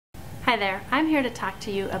Hi there, I'm here to talk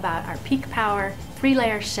to you about our Peak Power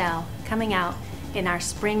 3-layer shell coming out in our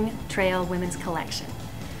Spring Trail Women's Collection.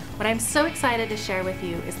 What I'm so excited to share with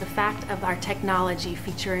you is the fact of our technology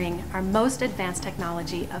featuring our most advanced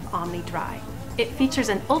technology of Omni Dry. It features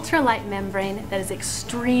an ultralight membrane that is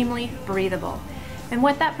extremely breathable. And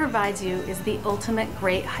what that provides you is the ultimate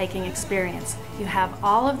great hiking experience. You have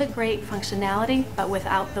all of the great functionality, but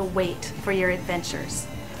without the weight for your adventures.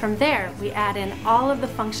 From there, we add in all of the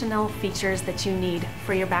functional features that you need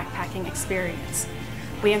for your backpacking experience.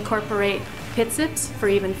 We incorporate pit zips for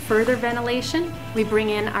even further ventilation. We bring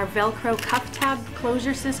in our Velcro cuff tab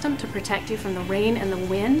closure system to protect you from the rain and the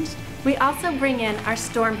wind. We also bring in our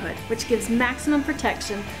storm hood, which gives maximum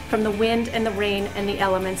protection from the wind and the rain and the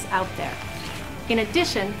elements out there. In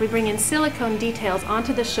addition, we bring in silicone details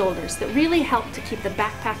onto the shoulders that really help to keep the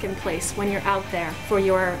backpack in place when you're out there for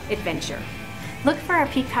your adventure. Look for our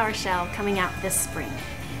Peak Power shell coming out this spring.